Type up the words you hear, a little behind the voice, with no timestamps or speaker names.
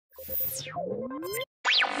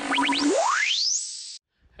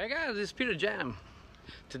Hey guys, this is Peter Jam.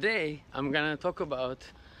 Today I'm gonna talk about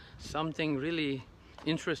something really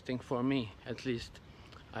interesting for me, at least.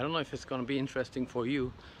 I don't know if it's gonna be interesting for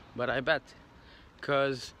you, but I bet.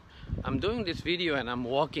 Because I'm doing this video and I'm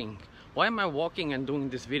walking. Why am I walking and doing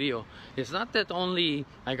this video? It's not that only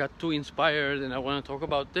I got too inspired and I want to talk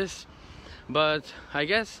about this, but I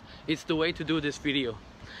guess it's the way to do this video.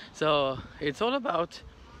 So it's all about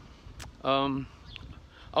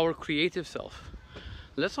our creative self.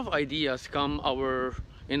 Lots of ideas come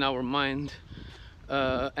in our mind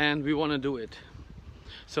and we want to do it.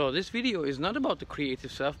 So this video is not about the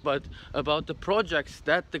creative self, but about the projects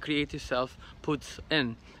that the creative self puts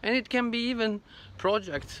in. And it can be even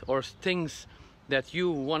projects or things that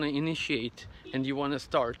you want to initiate and you want to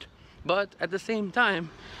start. But at the same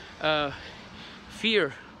time,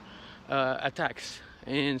 fear attacks.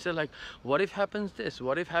 And so like, what if happens this?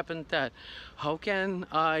 What if happens that? How can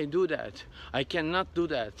I do that? I cannot do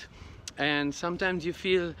that. And sometimes you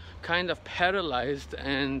feel kind of paralyzed,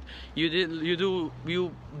 and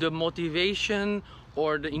the motivation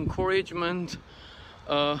or the encouragement,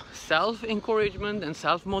 self-encouragement and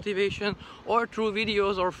self-motivation, or through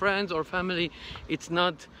videos or friends or family, it's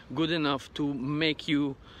not good enough to make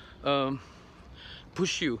you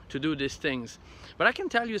push you to do these things. But I can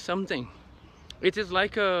tell you something. It is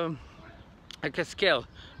like a scale,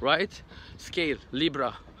 right? Scale,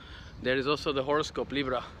 Libra. There is also the horoscope,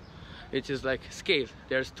 Libra. It is like scale.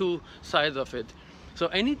 There's two sides of it. So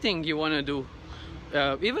anything you want to do,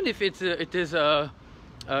 even if it is a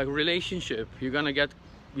relationship, you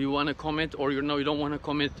want to commit, or you don't want to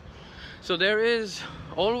commit. So there is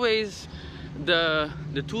always the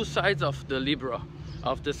two sides of the Libra,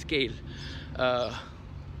 of the scale.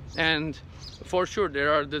 And for sure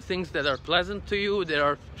there are the things that are pleasant to you, there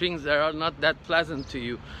are things that are not that pleasant to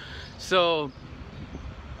you. So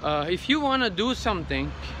if you want to do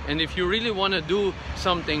something, and if you really want to do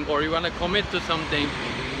something, or you want to commit to something,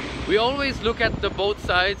 we always look at the both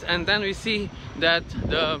sides, and then we see that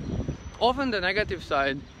often the negative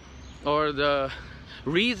side, or the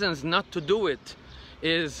reasons not to do it,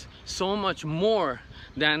 is so much more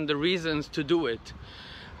than the reasons to do it.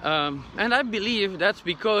 And I believe that's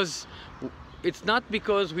because it's not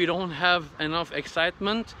because we don't have enough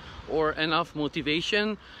excitement or enough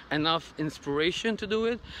motivation, enough inspiration to do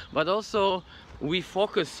it, but also we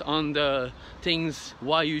focus on the things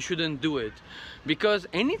why you shouldn't do it. Because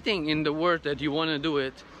anything in the world that you want to do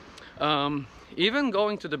it, even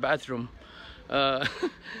going to the bathroom,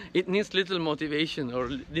 it needs little motivation or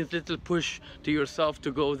needs little push to yourself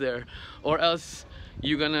to go there, or else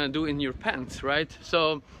you're gonna do in your pants, right?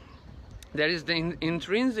 So there is the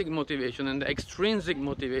intrinsic motivation and the extrinsic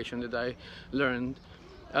motivation that I learned.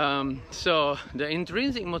 So the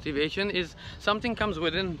intrinsic motivation is something comes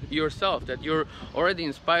within yourself, that you're already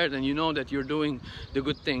inspired and you know that you're doing the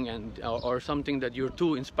good thing, and or something that you're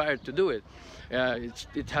too inspired to do it.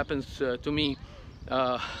 It happens to me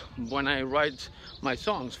when I write my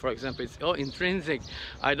songs, for example. It's all intrinsic.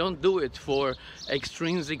 I don't do it for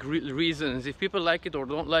extrinsic reasons. If people like it or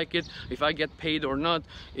don't like it, if I get paid or not,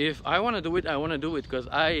 if I want to do it, I want to do it because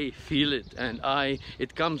I feel it, and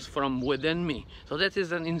it comes from within me. So that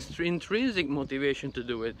is an intrinsic motivation to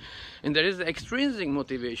do it. And there is the extrinsic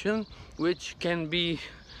motivation, which can be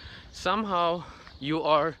somehow you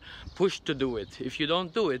are pushed to do it. If you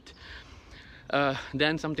don't do it,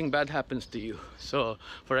 then something bad happens to you. So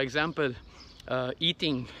for example,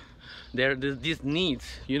 eating, there are these needs.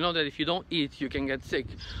 You know that if you don't eat, you can get sick,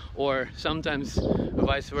 or sometimes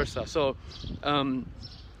vice versa. So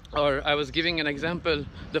or I was giving an example,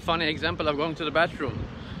 the funny example of going to the bathroom.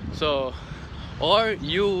 So, or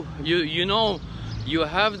you know, you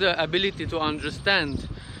have the ability to understand,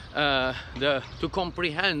 to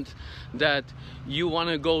comprehend that you want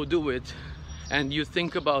to go do it, and you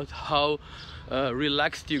think about how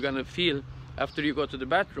relaxed you're gonna feel after you go to the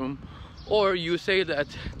bathroom, or you say that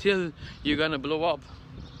till you're gonna blow up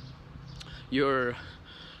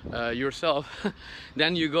yourself,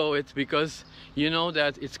 then you go it because you know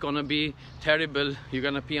that it's gonna be terrible, you're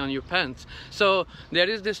gonna pee on your pants. So there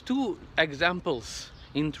is these two examples,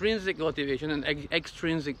 intrinsic motivation and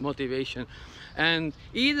extrinsic motivation, and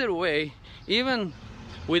either way, even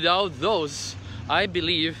without those, I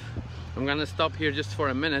believe, I'm gonna stop here just for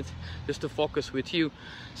a minute just to focus with you.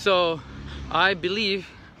 So I believe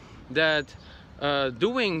that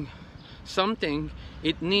doing something,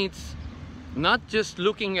 it needs not just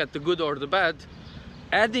looking at the good or the bad,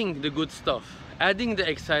 adding the good stuff, adding the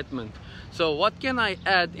excitement. So what can I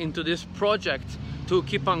add into this project to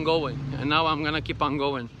keep on going? And now I'm gonna keep on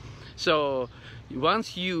going. So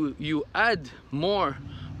once you add more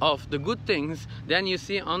of the good things, then you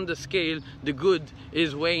see on the scale the good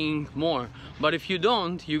is weighing more. But if you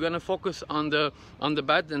don't, you're gonna focus on the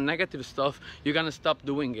bad and negative stuff, you're gonna stop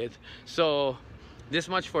doing it. So this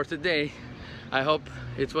much for today. I hope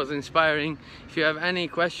it was inspiring. If you have any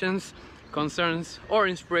questions, concerns, or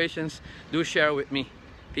inspirations, do share with me.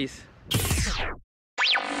 Peace.